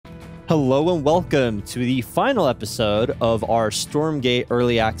Hello and welcome to the final episode of our Stormgate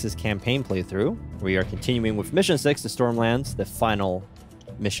Early Access Campaign playthrough. We are continuing with Mission 6, the Stormlands, the final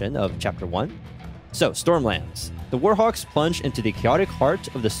mission of Chapter 1. So, Stormlands. The Warhawks plunge into the chaotic heart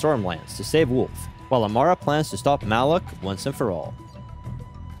of the Stormlands to save Wolf, while Amara plans to stop Malak once and for all.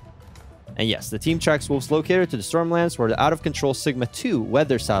 And yes, the team tracks Wolf's locator to the Stormlands, where the out-of-control Sigma-2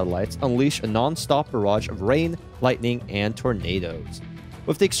 weather satellites unleash a non-stop barrage of rain, lightning, and tornadoes.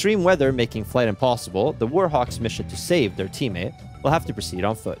 With the extreme weather making flight impossible, the Warhawks' mission to save their teammate will have to proceed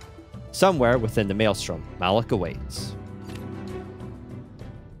on foot. Somewhere within the Maelstrom, Malak awaits.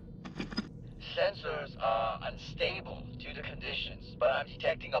 Sensors are unstable due to conditions, but I'm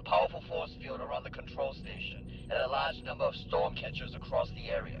detecting a powerful force field around the control station and a large number of storm catchers across the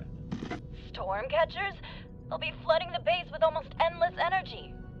area. Storm catchers? They'll be flooding the base with almost endless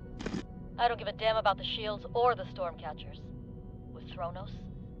energy. I don't give a damn about the shields or the storm catchers. With Thronos,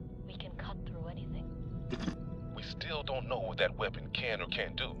 we can cut through anything. We still don't know what that weapon can or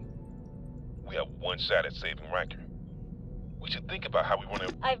can't do. We have one shot at saving Riker. We should think about how we want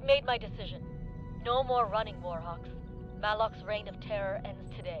to... I've made my decision. No more running, Warhawks. Malak's reign of terror ends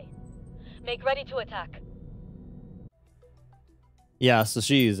today. Make ready to attack. Yeah, so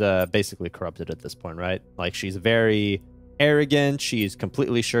she's basically corrupted at this point, right? Like, she's very arrogant. She's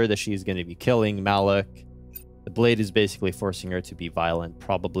completely sure that she's going to be killing Malak. The blade is basically forcing her to be violent,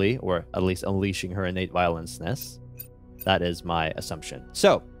 probably, or at least unleashing her innate violenceness. That is my assumption.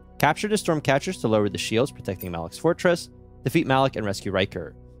 So, capture the Stormcatchers to lower the shields protecting Malak's fortress, defeat Malak, and rescue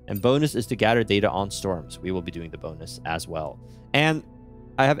Riker. And bonus is to gather data on storms. We will be doing the bonus as well. And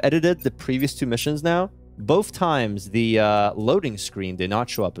I have edited the previous two missions now. Both times, the loading screen did not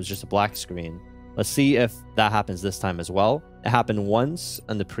show up. It was just a black screen. Let's see if that happens this time as well. It happened once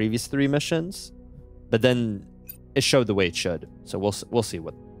on the previous three missions, but then it showed the way it should. So we'll see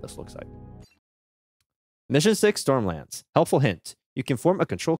what this looks like. Mission 6, Stormlands. Helpful hint. You can form a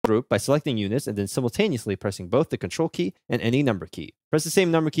control group by selecting units and then simultaneously pressing both the control key and any number key. Press the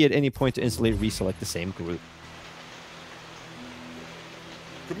same number key at any point to instantly reselect the same group.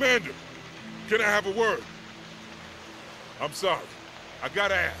 Commander, can I have a word? I'm sorry. I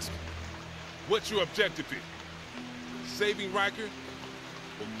gotta ask. What's your objective here? Saving Riker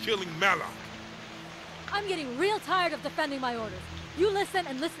or killing Malak? I'm getting real tired of defending my orders. You listen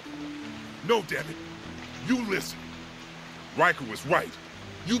and listen. No, damn it. You listen. Riker was right.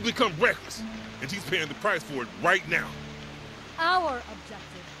 You become reckless, and he's paying the price for it right now. Our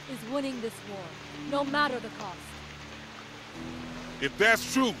objective is winning this war, no matter the cost. If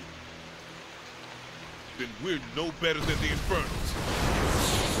that's true, then we're no better than the Infernals.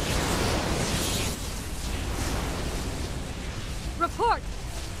 Report!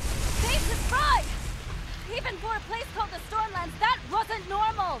 Base is fried! Even for a place called the Stormlands, that wasn't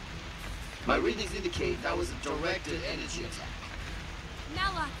normal! My readings indicate that was a directed energy attack.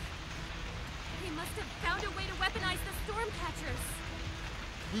 Malak! He must have found a way to weaponize the Stormcatchers.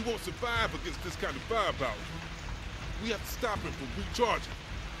 We won't survive against this kind of firepower. We have to stop him from recharging.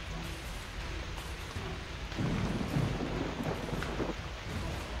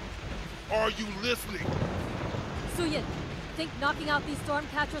 Are you listening? Suyin, think knocking out these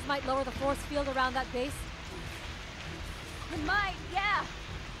Stormcatchers might lower the force field around that base? It might, yeah.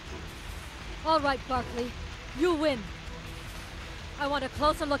 All right, Barkley. You win. I want a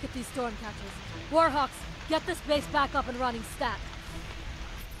closer look at these Stormcatchers. Warhawks, get this base back up and running stat.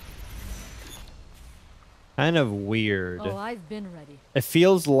 Kind of weird. Oh, I've been ready. It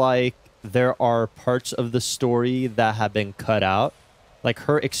feels like there are parts of the story that have been cut out. Like,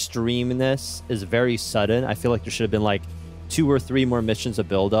 her extremeness is very sudden. I feel like there should have been like 2 or 3 more missions of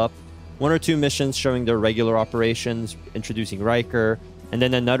build-up. 1 or 2 missions showing their regular operations, introducing Riker, and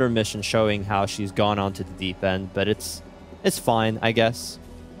then another mission showing how she's gone onto the deep end. But it's fine, I guess.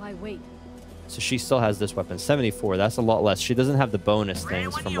 Why wait? So she still has this weapon, 74. That's a lot less. She doesn't have the bonus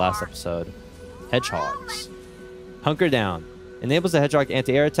things from last episode. Hedgehogs. Hunker down. Enables the Hedgehog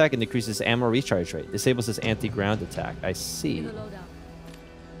anti-air attack and decreases ammo recharge rate. Disables his anti-ground attack. I see.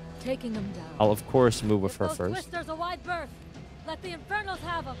 Taking them down. I'll of course move with her Those first. Twisters a wide berth. Let the Infernals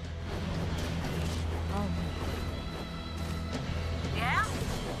have them. Oh. Yeah?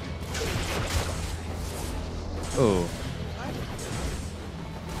 Oh.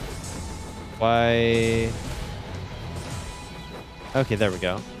 Why? Okay, there we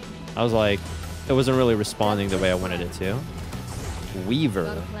go. I was like, it wasn't really responding the way I wanted it to. Weaver.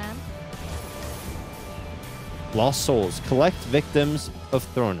 Got a plan? Lost souls. Collect victims of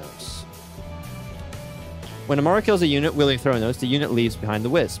Thronos. When Amara kills a unit wielding Thronos, the unit leaves behind the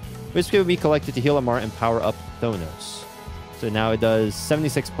Wisp. Wisp will be collected to heal Amara and power up Thronos. So now it does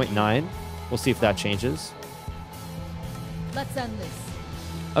 76.9. We'll see if that changes. Let's end this.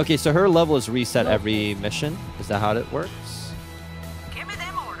 Okay, so her level is reset every mission. Is that how it works? Give me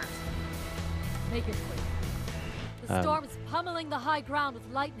them orders. Make it quick. The storm's pummeling the high ground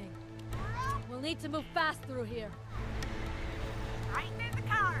with lightning. We'll need to move fast through here. Right in the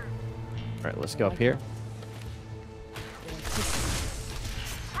car. All right, let's go up here.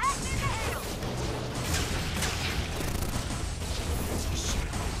 Back in the hill.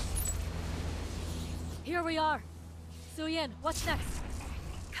 Here we are. Suyin, what's next?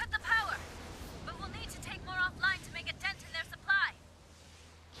 Cut the power! But we'll need to take more offline to make a dent in their supply.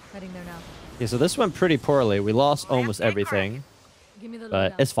 Heading there now. Okay, so this went pretty poorly. We lost almost everything, Give me the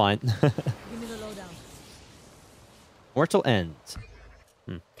but lowdown. it's fine. Give me the lowdown. Mortal End.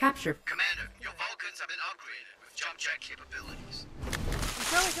 Capture. Commander, your Vulcans have been upgraded with jump jet capabilities. I'm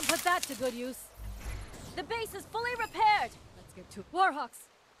sure we can put that to good use. The base is fully repaired! Let's get to Warhawks.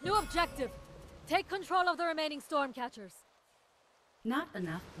 New objective. Take control of the remaining storm catchers. Not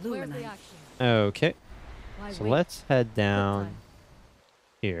enough Where's the luminite. action? Okay, Why so wait? let's head Quick down time.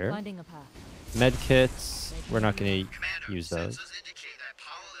 here. Finding a path. Med kits. We're not going to Commander, use those. sensors indicate that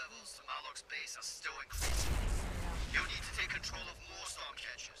power levels to Malok's base are still increasing. You'll need to take control of more storm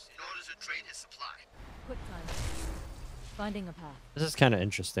catchers in order to drain his supply. Quick time. Finding a path. This is kind of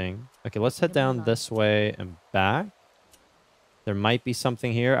interesting. Okay, let's head down this way and back. There might be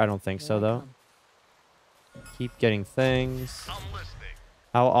something here. I don't think so, Here I though. come. Keep getting things. I'm listening.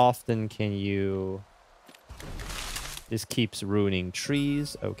 How often can you... This keeps ruining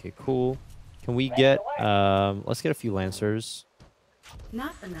trees. Okay, cool. Can we get... let's get a few Lancers.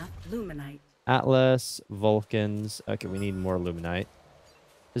 Not enough luminite. Atlas, Vulcans. Okay, we need more Luminite.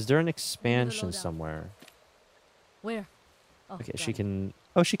 Is there an expansion lowdown. somewhere? Where? Oh, Okay, got she it. can...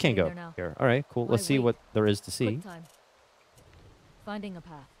 Oh, she can Getting go there now. here. All right, cool. Why Let's see wait? what there is to see. Quick time. Finding a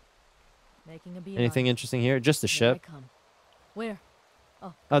path. Making a beeline. Anything interesting here? Just the Here I ship. come. Where?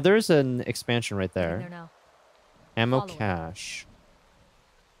 Oh, Oh, there's an expansion right getting there. now. Ammo Follow it. cache.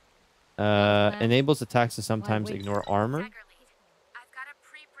 plan? Enables attacks to sometimes wait? ignore armor. Dagger lead. I've got a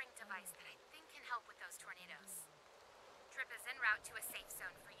pre-brink device that I think can help with those tornadoes. Trip is en route to a safe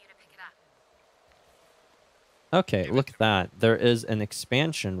zone for you to pick it up. Okay, look at that. There is an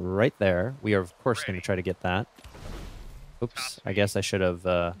expansion right there. We are, of course, going to try to get that. Oops, I guess I should have...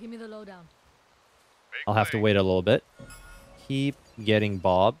 Give me the lowdown. I'll have to wait a little bit. Keep getting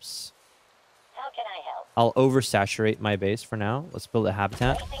bobs. How can I help? I'll oversaturate my base for now. Let's build a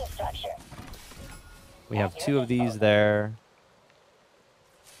habitat. Anything structure. We have 2 of these there.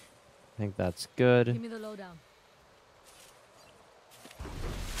 I think that's Give good. me the lowdown.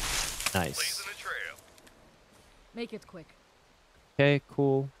 Nice. Blazing a trail. Make it quick. Okay,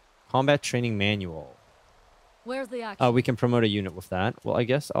 cool. Combat training manual. Where's the action? We can promote a unit with that. Well, I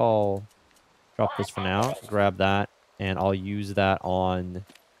guess I'll drop this for now. Grab that, and I'll use that on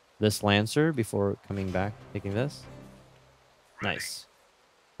this Lancer before coming back, taking this. Nice.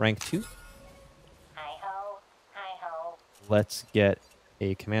 Rank 2. Hi-ho, hi-ho. Let's get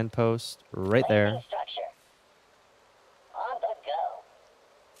a command post right there. Structure. On the go.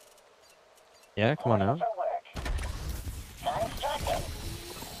 Yeah, come on now. For work. Constructing.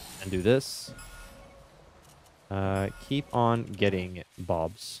 And do this. Keep on getting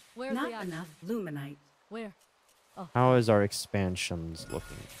bobs. Where's the Not action? enough luminite. Where? Oh, How is our expansions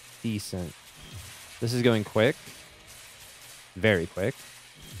looking? Decent. This is going quick. Very quick.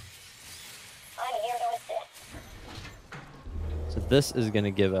 I'm here to assist. So this is going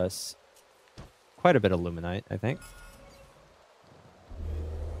to give us quite a bit of Luminite, I think.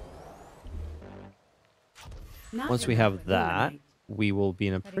 Not Once we enough have that, luminite. we will be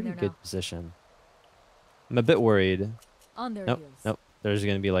in a Heading pretty there good now. position. I'm a bit worried. on their Nope, heels. nope. There's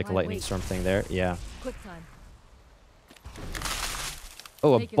going to be like a Why lightning wait? storm thing there. Yeah. Quick time.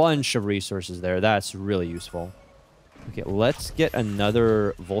 Oh, a Take it. bunch of resources there. That's really useful. Okay, let's get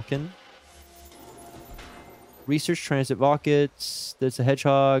another Vulcan. Research transit rockets. There's a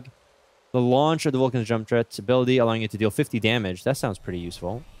hedgehog. The launch of the Vulcan's jump jet's ability, allowing it to deal 50 damage. That sounds pretty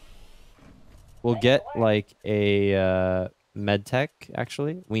useful. We'll get like a med tech,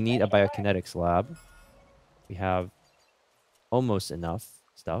 actually. We need a biokinetics lab. We have almost enough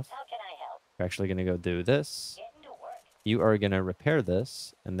stuff. How can I help? We're actually going to go do this. Getting to work. You are going to repair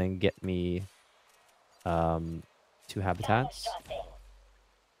this and then get me 2 habitats. Constructing.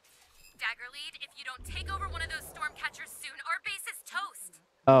 Dagger lead, if you don't take over one of those storm catchers soon, our base is toast.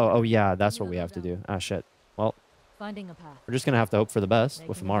 Oh, yeah, that's what we have to do. Ah, shit. Well, Finding a path. we're just going to have to hope for the best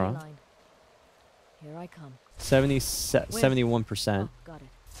with Making a Mara. beeline. Here I come. 71%. Oh, got it.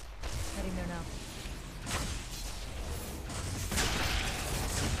 Heading there now.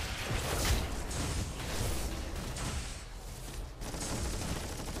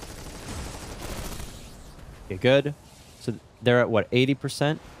 Okay, good. So they're at what,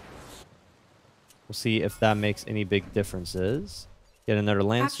 80%? We'll see if that makes any big differences. Get another Capture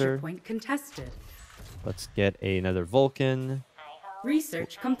Lancer. point contested. Let's get another Vulcan.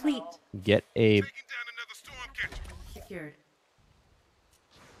 Research complete. Get a... Taking down another storm catcher. Secured.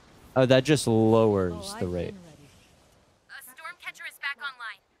 Oh, that just lowers Oh, the I've rate. been ready. A Stormcatcher is back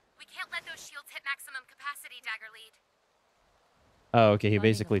online. We can't let those shields hit maximum capacity, Dagger Lead. Oh, okay, he Finding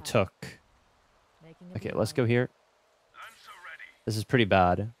a basically path. took... Making a Okay, let's go beeline. here. I'm so ready. This is pretty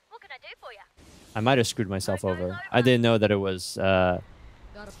bad. What can I do for you? I might have screwed myself over. I didn't know that it was Got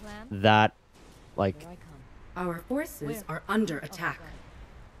a plan? that, like... Here I come. Our forces Where? are under Oh, attack. got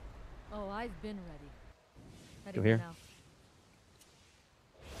it. Oh, I've been ready. Go Heading here. now.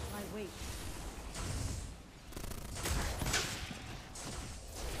 I wait.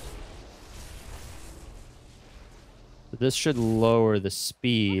 This should lower the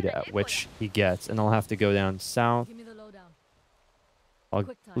speed at which he gets, and I'll have to go down south. Give me the lowdown. I'll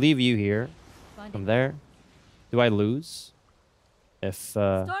Quick time. leave you here. Finding From there. Do I lose? If,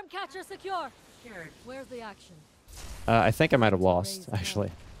 Stormcatcher secure. Secured. Where's the action? I think I might have lost,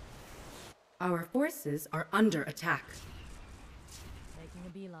 actually. Our forces are under attack. Making a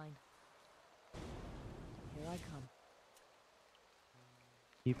beeline. Here I come.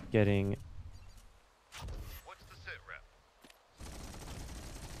 Keep getting... What's the sit rep?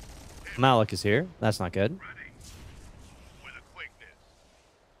 Malik is here. That's not good. Ready. With a quickness.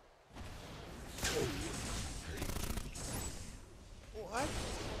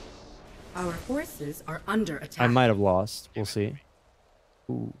 Our forces are under attack. I might have lost. We'll see.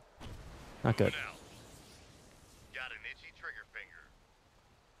 Ooh. Not good. Now. Got an itchy trigger finger.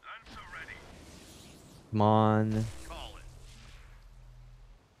 I'm so ready. Come on. Call it.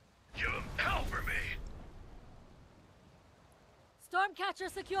 Give 'em hell for me. Stormcatcher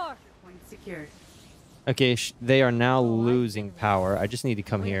secure. Point secured. Okay, they are now Oh, I losing didn't power. I just need to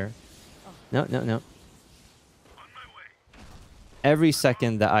come Where? here. Oh. No, no, no. On my way. Every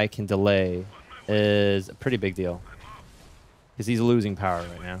second that I can delay is a pretty big deal. Because he's losing power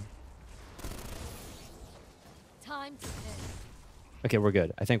right now. Time to hit. Okay, we're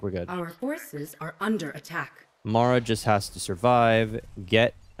good. I think we're good. Our forces are under attack. Mara just has to survive,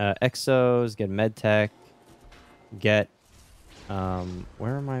 get exos, get medtech, get...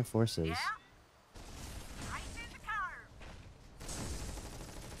 where are my forces?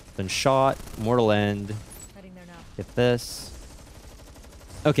 Been shot, mortal end, Heading there now. get this.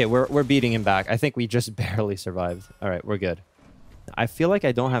 Okay, we're beating him back. I think we just barely survived. All right, we're good. I feel like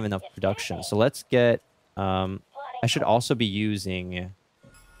I don't have enough production, so let's get... I should also be using...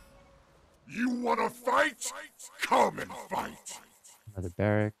 You wanna fight? Come and fight. another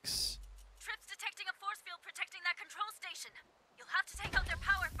barracks. Trip's detecting a force field protecting that control station. You'll have to take out their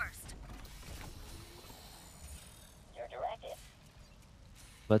power first. Your directive.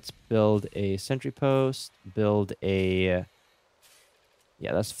 Let's build a sentry post, build a...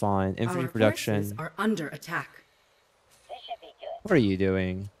 Yeah, that's fine. Infantry Our production. forces are under attack. This should be good. What are you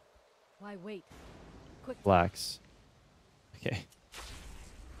doing? Why wait? Quick. Blacks. Okay.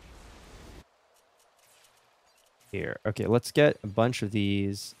 Here. Okay, let's get a bunch of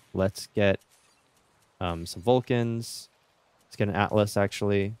these. Let's get some Vulcans. Let's get an Atlas,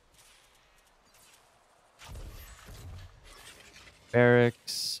 actually.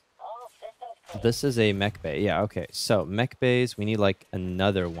 Barracks. All systems clear. This is a mech bay. Yeah, okay. So, mech bays, we need, like,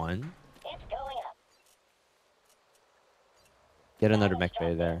 another one. It's going up. Get another mech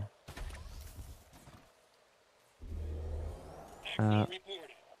bay there.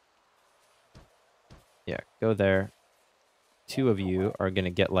 Yeah, go there. Two of you are gonna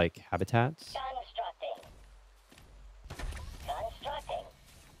get like habitats. Constructing.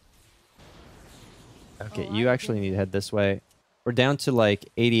 Okay, Oh, you I actually see. need to head this way. We're down to like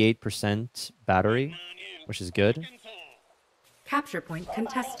 88% battery, which is good. Capture point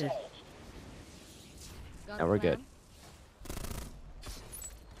contested. Got Now a we're good. plan?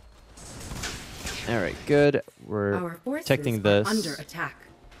 All right, good. We're Our forces protecting are this. under attack.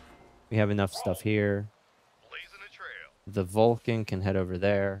 We have enough stuff here. Blazing a trail. The Vulcan can head over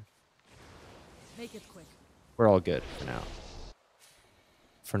there. Make it quick. We're all good for now.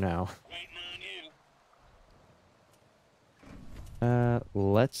 For now.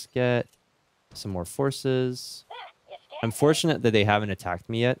 Let's get some more forces. I'm fortunate that they haven't attacked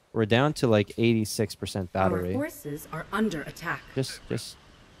me yet. We're down to like 86% Our battery. forces are under attack. Just Tech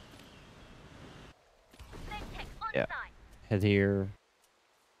on Yeah. side. head here.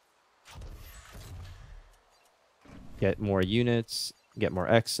 Get more units. Get more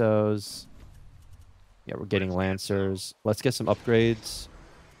exos. Yeah, we're getting lancers. Let's get some upgrades.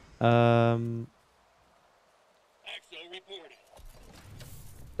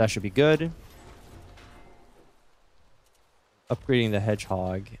 That should be good. Upgrading the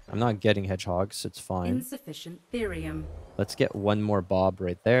hedgehog. I'm not getting hedgehogs, so it's fine. Insufficient therium. Let's get one more bob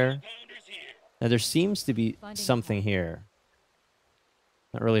right there. Now there seems to be something here.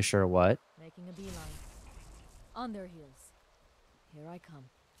 Not really sure what. Making a beeline. On their heels. Here I come.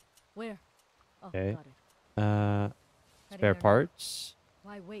 Where? Oh, Okay. got it. Spare Heading there now. parts.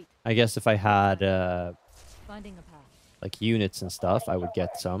 Why wait? I guess if I had Finding a path. like units and stuff, I would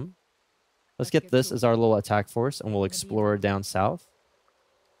get some. Let's get this as our little attack force, and we'll explore down south.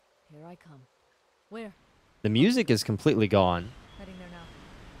 Here I come. Where? The music is completely gone. Heading there now.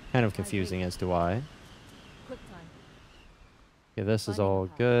 Kind of confusing as to why. Quick time. Okay, this is Finding a all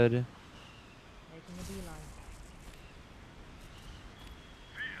path. good. Making a beeline.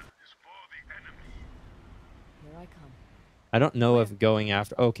 Here I come. I don't know if going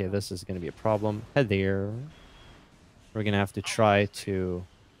after... Okay, this is going to be a problem. Head there. We're going to have to try to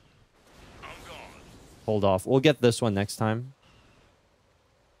hold off. We'll get this one next time.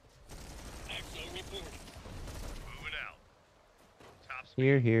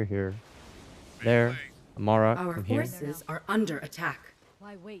 Here. There. Amara, Our come here. forces are under attack.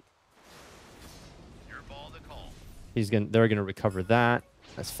 Why wait? They're gonna recover that.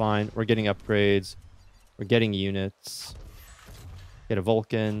 That's fine. We're getting upgrades. We're getting units. Get a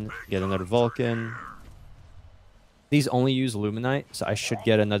Vulcan. Get another Vulcan. These only use Luminite, so I should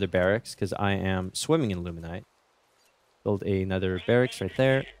get another barracks because I am swimming in Luminite. Build another barracks right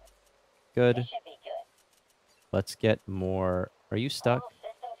there. Good. Let's get more. Are you stuck?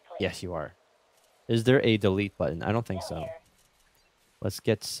 Yes, you are. Is there a delete button? I don't think so. Let's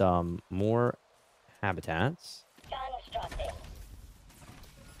get some more habitats.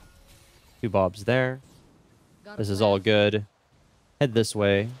 2 bobs there. Got a This is plan? all good. Head this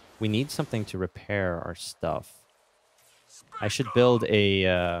way. We need something to repair our stuff. I should build a...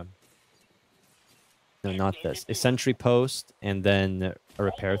 no, not this. A sentry post and then a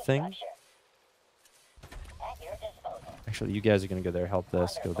repair thing. Actually, you guys are going to go there. Help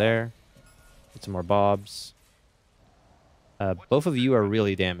this. Go there. Get some more bobs. Both of you are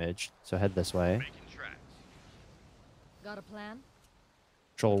really damaged, so head this way. Got a plan?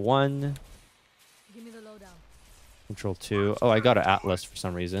 Control 1. Give me the lowdown. Control 2. Oh, I got an Atlas for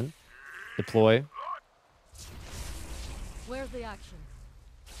some reason. Deploy. Where's the action?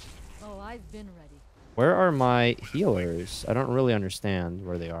 Oh, I've been ready. Where are my healers? I don't really understand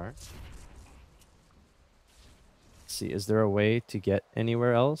where they are. Let's see, is there a way to get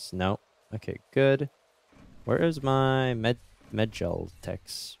anywhere else? No. Okay, good. Where is my medgel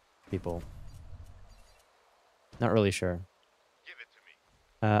techs people? Not really sure. Give it to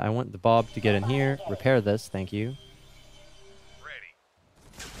me. I want the Bob to get in here. Repair this, thank you. Ready.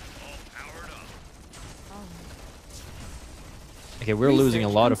 All powered up. Oh, Okay, we're losing a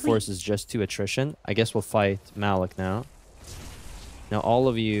Research lot of complete. forces just to attrition. I guess we'll fight Malik now. Now all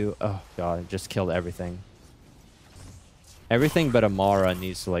of you... Oh god, I just killed everything. Everything but Amara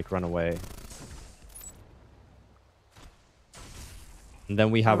needs to like run away. And then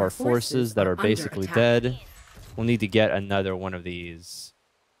we have our forces that are under basically attack. dead. We'll need to get another one of these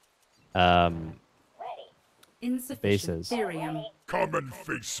Insufficient bases. therium. Come and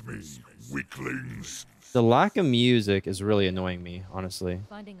face me, weaklings. The lack of music is really annoying me, honestly.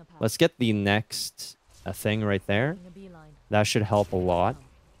 finding a path. Let's get the next thing right there. Making a beeline. That should help a lot.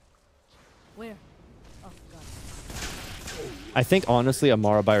 Where? Oh, got it. I think, honestly,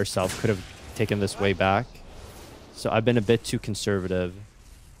 Amara by herself could have taken this way back. So I've been a bit too conservative.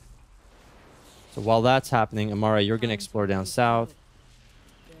 So while that's happening, Amara, you're going to explore down south.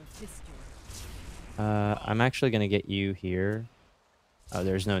 Their history. I'm actually going to get you here. Oh,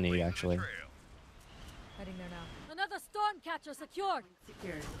 there's no need, actually. Heading there now. Another storm catcher secured.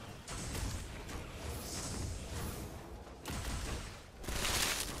 Secured.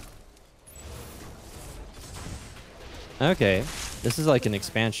 Okay. This is like an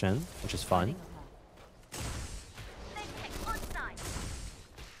expansion, which is fun.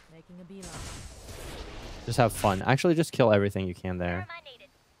 Making a beeline. Just have fun. Actually, just kill everything you can there.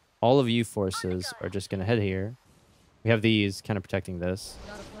 All of you forces are just going to head here. We have these kind of protecting this.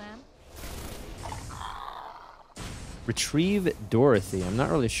 Got a plan? Retrieve Dorothy. I'm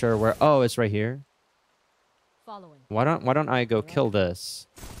not really sure where. Oh, it's right here. Following. Why don't I go kill this?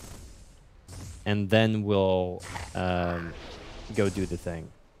 And then we'll go do the thing.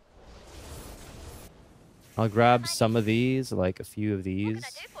 I'll grab some of these, like a few of these,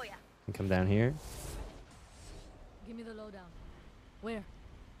 and come down here. Give me the lowdown. Where?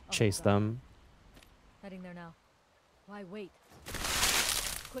 Oh, Chase got it. them. Heading there now. Why wait?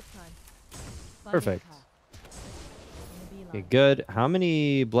 Quick time. Finding a Perfect. path. Okay, good. How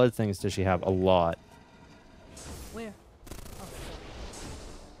many blood things does she have? A lot. Where? Oh,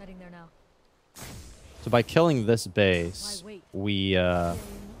 heading there now. So by killing this base, Why wait? we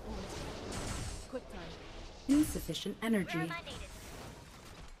Quick time. Insufficient energy.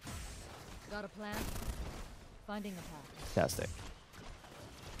 Got a plan? Finding a path. fantastic.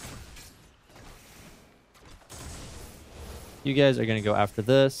 You guys are gonna go after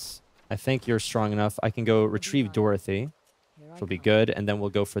this. I think you're strong enough. I can go retrieve Dorothy, Here which I will be come. good, and then we'll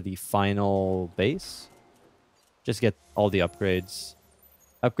go for the final base. Just get all the upgrades.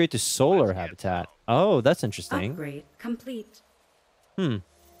 Upgrade to solar habitat. Oh, that's interesting. Upgrade complete.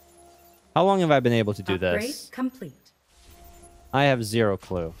 How long have I been able to do Upgrade this? complete. I have zero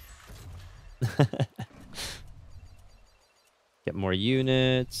clue. Get more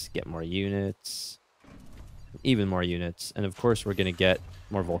units, get more units, even more units. And of course, we're going to get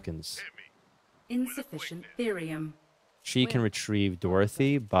more Vulcans. Insufficient therium. She can retrieve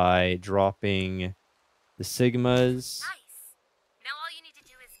Dorothy by dropping the Sigmas. Nice. Now all you need to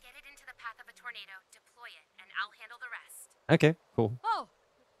do is get it into the path of a tornado, deploy it, and I'll handle the rest. Okay, cool. Oh,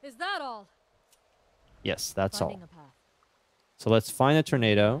 is that all? Yes, that's Finding all. a path. So let's find a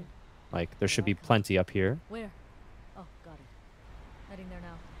tornado. Like, there should be plenty up here. Where? Oh, got it. Heading there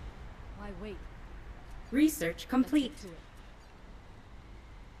now. Why wait? Research Let's complete. get to it.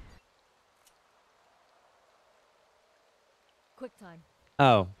 Quick time.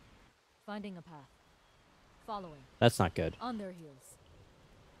 Oh, Finding a path. Following. that's not good. On their heels.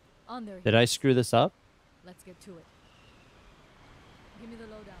 On their heels. Did I screw this up? Let's get to it. Give me the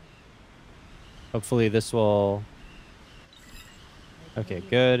lowdown. Hopefully this will... Make Okay, me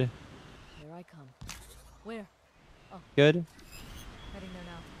good. Here I come. Where? Oh, Good. heading there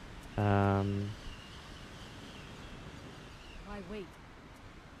now. Why wait?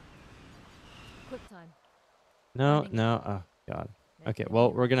 Quick time. No, Finding no. a path. Oh, God. Make Okay, me well,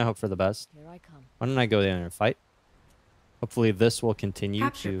 here. we're going to hope for the best. Here I come. Why don't I go there and fight? Hopefully this will continue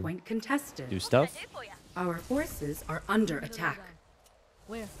Capture to point contested. do stuff. Our forces are under Give me the attack. lowdown.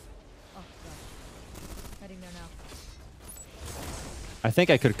 Where? Oh, got it. Heading there now. I think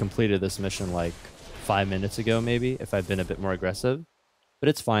I could have completed this mission like 5 minutes ago, maybe, if I'd been a bit more aggressive. But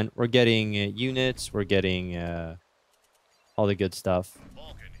it's fine. We're getting units. We're getting all the good stuff.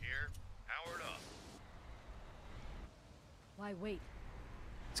 Vulcan here. Powered up. Why wait?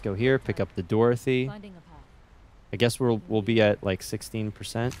 Let's go here, pick up the Dorothy. Finding a path. I guess we'll be at like 16%.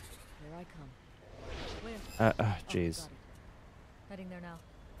 Here I come. Where? Oh, Jeez. got it. Heading there now.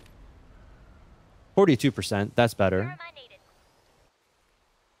 42%. That's better.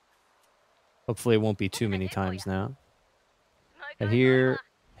 Hopefully it won't be too many times now. Head here.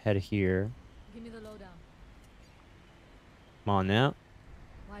 Head here. Give me the lowdown. Come on now.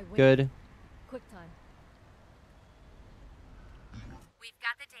 Why wait? Good. Quick time. We've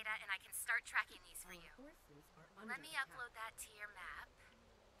got the data and I can start tracking these for you. Let me upload that to your map.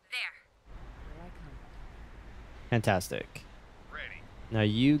 There. Here I come. Fantastic. Ready. Now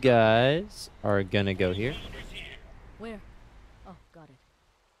you guys are gonna go here. Where? Oh, got it.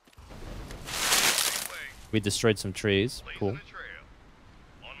 Way. We destroyed some trees. Blazing Cool. the trail.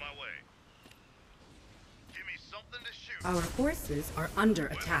 On my way. Give me something to shoot. Our forces are under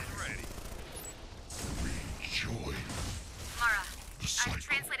attack. Weapons ready. Joy. Mara, I've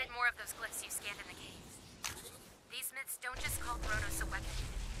translated more of those glyphs you scanned in the caves. These myths don't just call Thronos a weapon.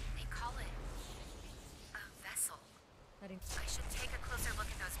 They call it a vessel. Heading. I should take a closer look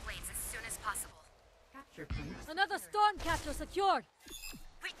at those blades as soon as possible. Capture point. Another Stormcatcher secured!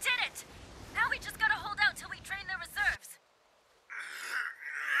 We did it! Now we just gotta hold out till we drain their reserves.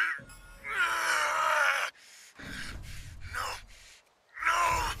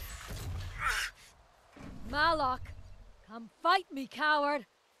 Malok! Come fight me, coward!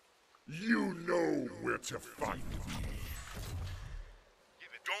 You know where to find me.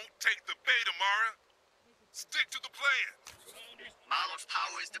 Don't take the bait, Amara. Stick to the plan. Malok's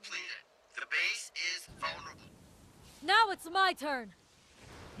power is depleted. The base is vulnerable. Now it's my turn!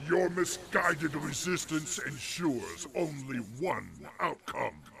 Your misguided resistance ensures only one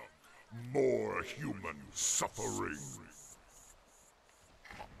outcome. More human suffering.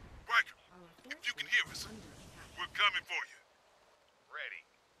 Riker, if you can hear us, we're coming for you. Ready.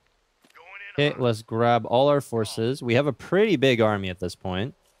 Going in. Okay, let's grab all our forces. We have a pretty big army at this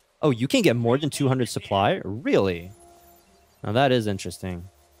point. Oh, you can get more than 200 supply? Really? Now that is interesting.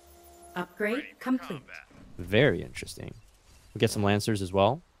 Upgrade complete. Very interesting. We get some Lancers as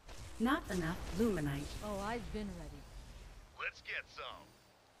well. Not enough luminite. Oh, I've been ready. Let's get some.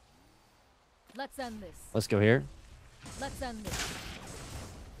 Let's end this. Let's go here. Let's end this.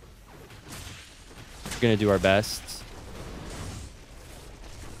 We're gonna do our best.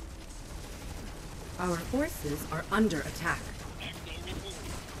 Our forces are under attack.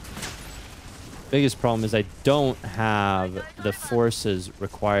 Biggest problem is I don't have the forces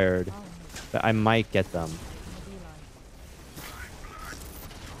required, but I might get them.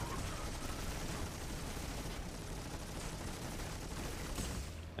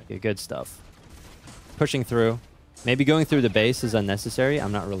 Okay, good stuff. Pushing through. Maybe going through the base is unnecessary.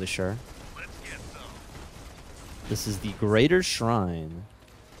 I'm not really sure. This is the Greater Shrine.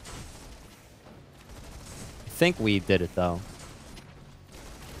 I think we did it, though.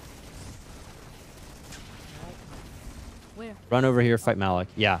 Where? Run over here, fight Malik.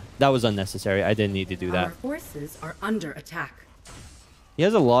 Yeah, that was unnecessary. I didn't need to do Our that. forces are under attack. He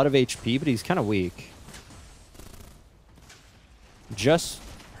has a lot of HP, but he's kind of weak. Just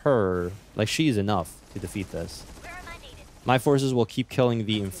her, like, she's enough to defeat this. Where am I needed? My forces will keep killing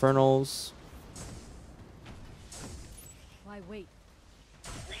the Infernals. Why wait?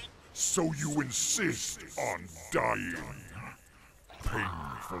 So you insist on dying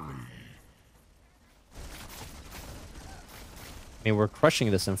painfully. I mean, we're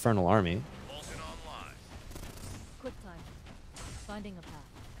crushing this Infernal army. Vulcan online. Quick time. Finding a path.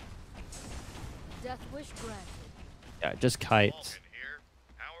 Death wish granted. Yeah, just kite. Vulcan here.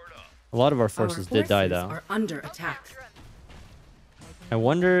 Powered up. A lot of our forces did die, though. Are under attack. I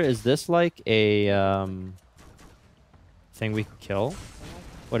wonder, is this like a thing we could kill?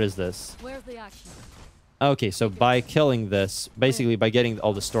 What is this? Where's the action? Okay, so by killing this, basically by getting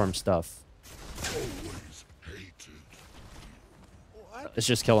all the storm stuff, Always hated. let's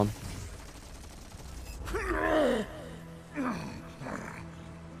just kill him.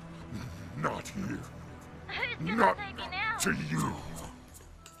 Not here. Who's gonna Not save me now? to you.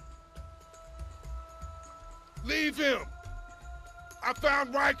 Leave him. I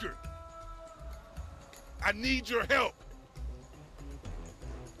found Riker. I need your help.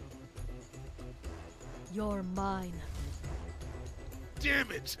 You're mine.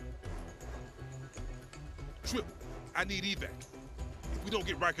 Damn it. Trip, I need evac. If we don't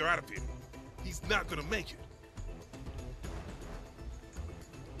get Riker out of here, he's not gonna make it.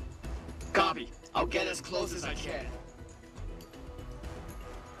 Copy. I'll get as close as I can.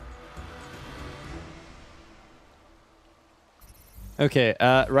 Okay,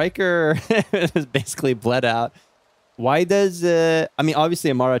 Riker is basically bled out. Why does I mean, obviously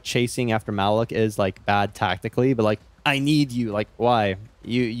Amara chasing after Malik is like bad tactically, but like, I need you. Like, why?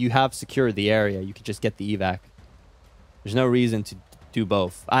 You have secured the area. You could just get the evac. There's no reason to do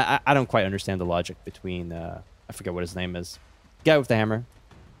both. I don't quite understand the logic between I forget what his name is. Guy with the hammer.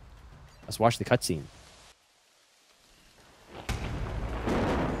 Let's watch the cutscene.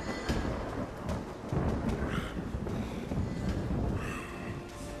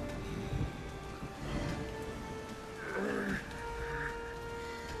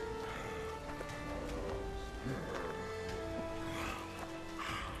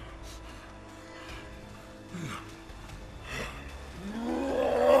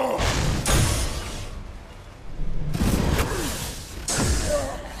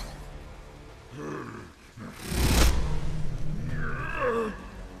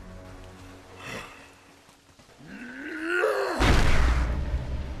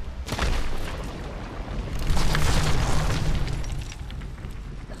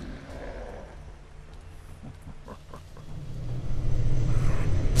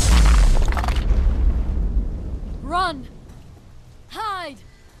 Run! Hide!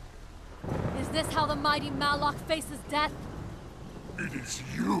 Is this how the mighty Malok faces death? It is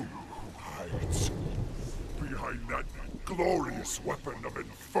you who hides behind that glorious weapon of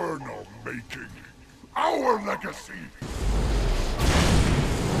infernal making. Our legacy!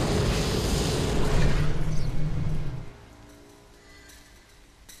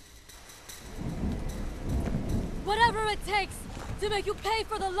 Whatever it takes to make you pay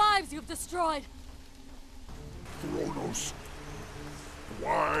for the lives you've destroyed. Kronos,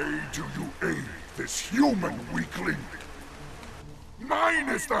 why do you aid this human weakling? Mine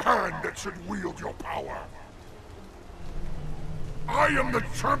is the hand that should wield your power. I am the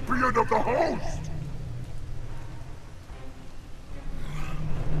champion of the host!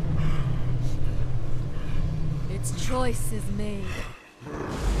 Its choice is made.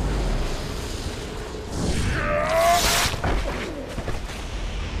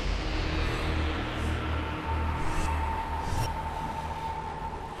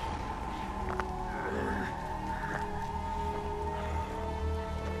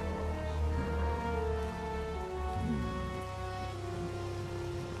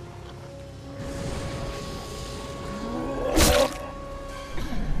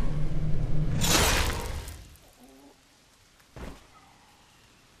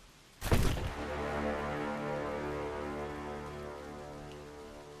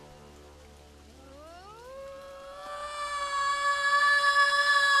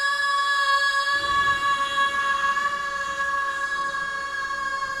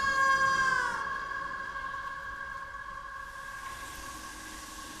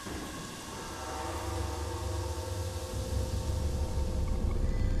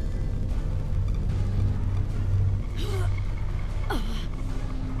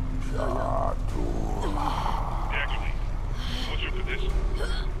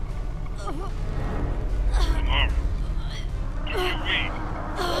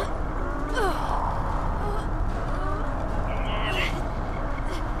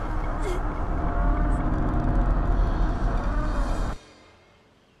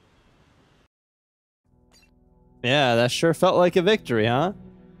 Yeah, that sure felt like a victory, huh?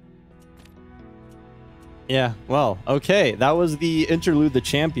 Yeah, well, okay. That was the interlude, the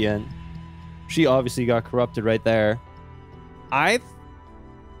champion. She obviously got corrupted right there.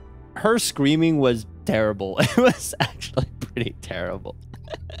 Her screaming was terrible. It was actually pretty terrible.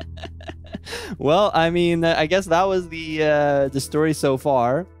 Well, I mean, I guess that was the story so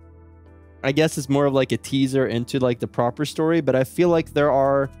far. I guess it's more of like a teaser into like the proper story, but I feel like there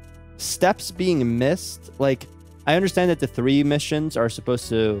are steps being missed. Like, I understand that the 3 missions are supposed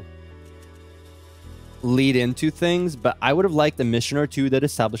to lead into things, but I would have liked a mission or 2 that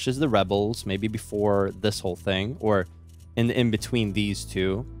establishes the rebels, maybe before this whole thing, or in between these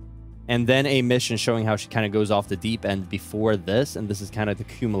 2. And then a mission showing how she kind of goes off the deep end before this, and this is kind of the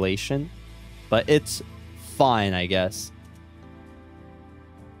accumulation. But it's fine, I guess.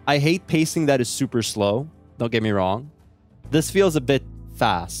 I hate pacing that is super slow. Don't get me wrong. This feels a bit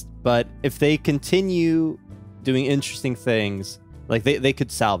fast, but if they continue doing interesting things, like they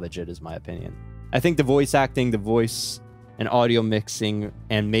could salvage it, is my opinion. I think the voice acting, the voice and audio mixing,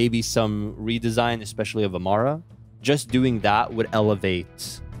 and maybe some redesign, especially of Amara, just doing that would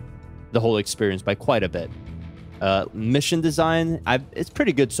elevate the whole experience by quite a bit. Mission design, it's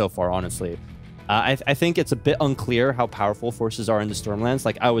pretty good so far, honestly. I think it's a bit unclear how powerful forces are in the Stormlands.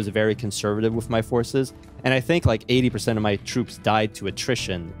 Like, I was very conservative with my forces, and I think like 80% of my troops died to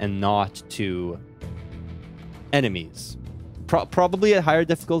attrition and not to enemies. Probably at higher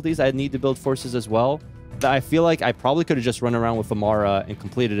difficulties, I'd need to build forces as well. But I feel like I probably could have just run around with Amara and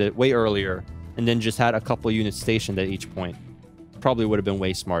completed it way earlier, and then just had a couple units stationed at each point. Probably would have been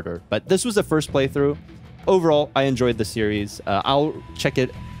way smarter. But this was the first playthrough. Overall, I enjoyed the series. I'll check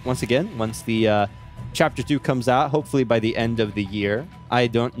it once again once the chapter 2 comes out, hopefully by the end of the year. I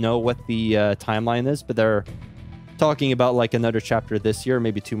don't know what the timeline is, but they're talking about like another chapter this year,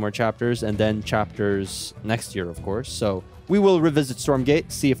 maybe 2 more chapters, and then chapters next year, of course. So we will revisit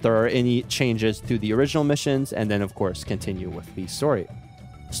Stormgate, see if there are any changes to the original missions, and then of course continue with the story.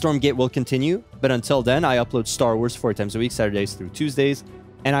 Stormgate will continue, but until then, I upload Star Wars 4 times a week, Saturdays through Tuesdays,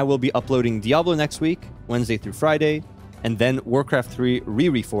 and I will be uploading Diablo next week, Wednesday through Friday, and then Warcraft 3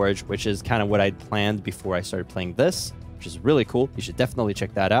 Reforged, which is kind of what I'd planned before I started playing this, which is really cool. You should definitely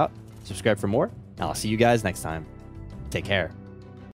check that out. Subscribe for more, and I'll see you guys next time. Take care.